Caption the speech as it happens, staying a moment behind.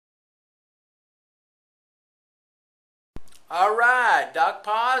All right, Doc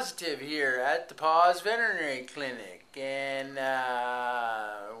Positive here at the Paws Veterinary Clinic, and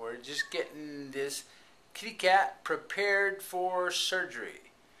we're just getting this kitty cat prepared for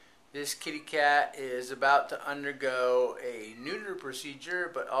surgery. This kitty cat is about to undergo a neuter procedure,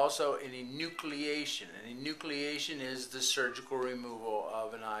 but also an enucleation. An enucleation is the surgical removal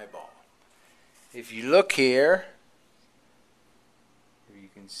of an eyeball. If you look here, you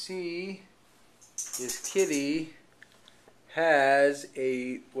can see this kitty has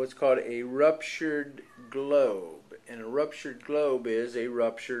what's called a ruptured globe, and a ruptured globe is a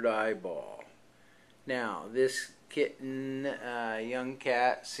ruptured eyeball. Now this kitten, young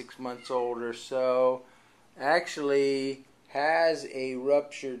cat, 6 months old or so, actually has a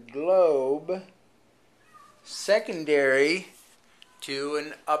ruptured globe secondary to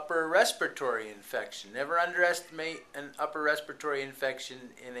an upper respiratory infection. Never underestimate an upper respiratory infection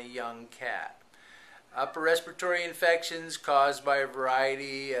in a young cat. Upper respiratory infections caused by a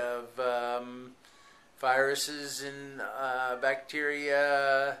variety of viruses and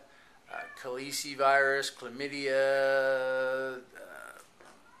bacteria, calicivirus, chlamydia,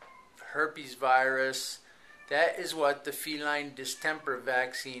 herpes virus. That is what the feline distemper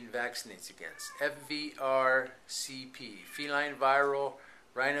vaccine vaccinates against. FVRCP, feline viral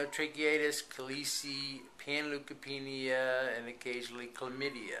rhinotracheitis, calici, panleukopenia, and occasionally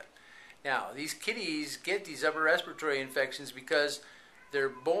chlamydia. Now, these kitties get these upper respiratory infections because they're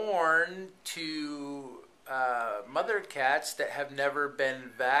born to mother cats that have never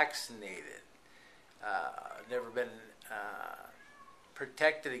been vaccinated, never been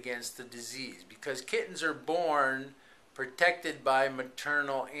protected against the disease, because kittens are born protected by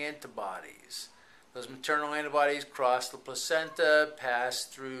maternal antibodies. Those maternal antibodies cross the placenta, pass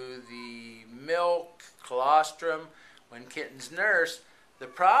through the milk, colostrum, when kittens nurse. The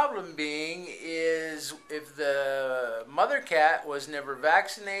problem being is if the mother cat was never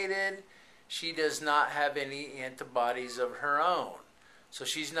vaccinated, she does not have any antibodies of her own. So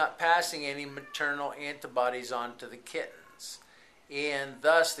she's not passing any maternal antibodies on to the kittens. And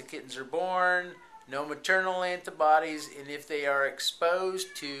thus the kittens are born, no maternal antibodies, and if they are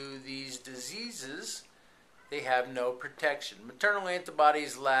exposed to these diseases, they have no protection. Maternal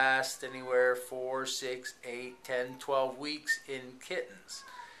antibodies last anywhere 4, 6, 8, 10, 12 weeks in kittens.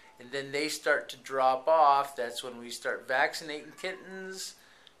 And then they start to drop off. That's when we start vaccinating kittens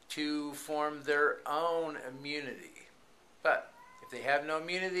to form their own immunity. But if they have no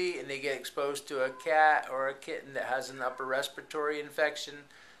immunity and they get exposed to a cat or a kitten that has an upper respiratory infection,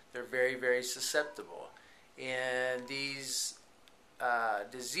 they're very, very susceptible. And these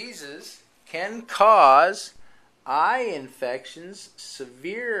diseases can cause eye infections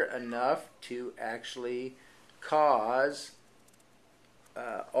severe enough to actually cause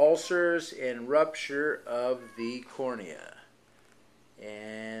ulcers and rupture of the cornea.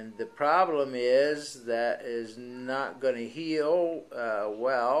 And the problem is that is not going to heal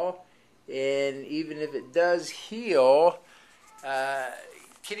well, and even if it does heal,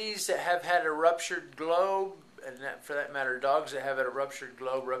 kitties that have had a ruptured globe, and for that matter dogs that have had a ruptured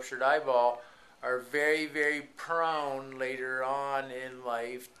globe, ruptured eyeball, are very, very prone later on in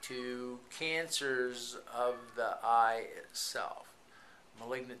life to cancers of the eye itself,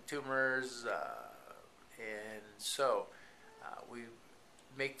 malignant tumors, and so we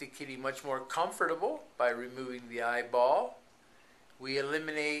make the kitty much more comfortable by removing the eyeball. We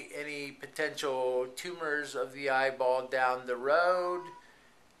eliminate any potential tumors of the eyeball down the road.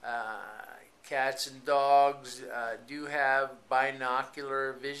 Cats and dogs do have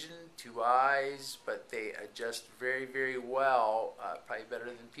binocular vision, 2 eyes, but they adjust very, very well, probably better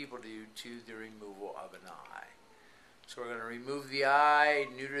than people do, to the removal of an eye. So we're going to remove the eye,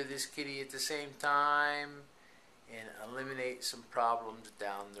 neuter this kitty at the same time, and eliminate some problems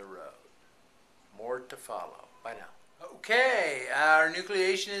down the road. More to follow. Bye now. Okay, our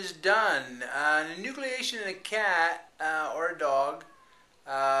enucleation is done. An enucleation in a cat or a dog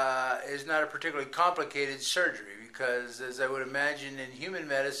is not a particularly complicated surgery because, as I would imagine in human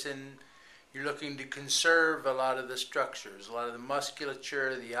medicine, you're looking to conserve a lot of the structures, a lot of the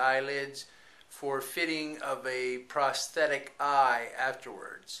musculature, the eyelids, for fitting of a prosthetic eye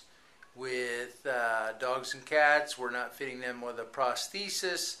afterwards. With dogs and cats, we're not fitting them with a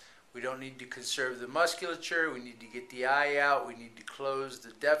prosthesis. We don't need to conserve the musculature. We need to get the eye out. We need to close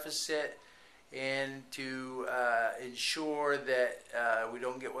the deficit and to ensure that we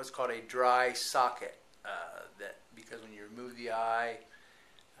don't get what's called a dry socket. Because when you remove the eye,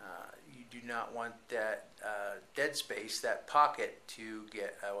 you do not want that dead space, that pocket, to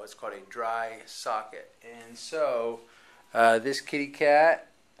get what's called a dry socket. And so this kitty cat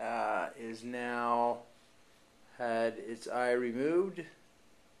is now had its eye removed.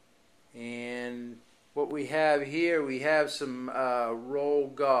 And what we have here, we have some roll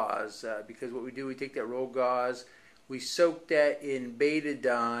gauze, because what we do, we take that roll gauze, we soak that in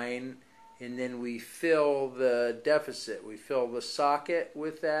betadine, and then we fill the deficit. We fill the socket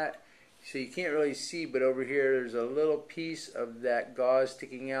with that. So you can't really see, but over here there's a little piece of that gauze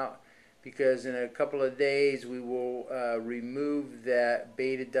sticking out, because in a couple of days we will remove that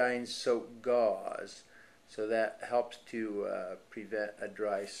betadine soaked gauze. So that helps to prevent a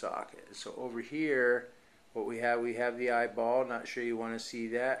dry socket. So over here, what we have the eyeball. Not sure you want to see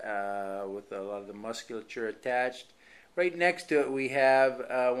that, with a lot of the musculature attached. Right next to it we have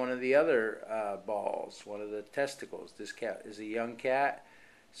one of the other balls, one of the testicles. This cat is a young cat,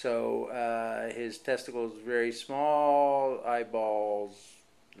 so his testicle is very small, eyeballs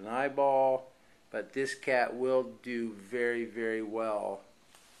an eyeball, but this cat will do very, very well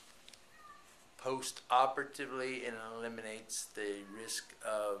post-operatively, and eliminates the risk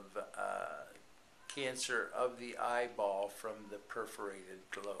of cancer of the eyeball from the perforated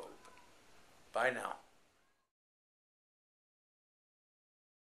globe. Bye now.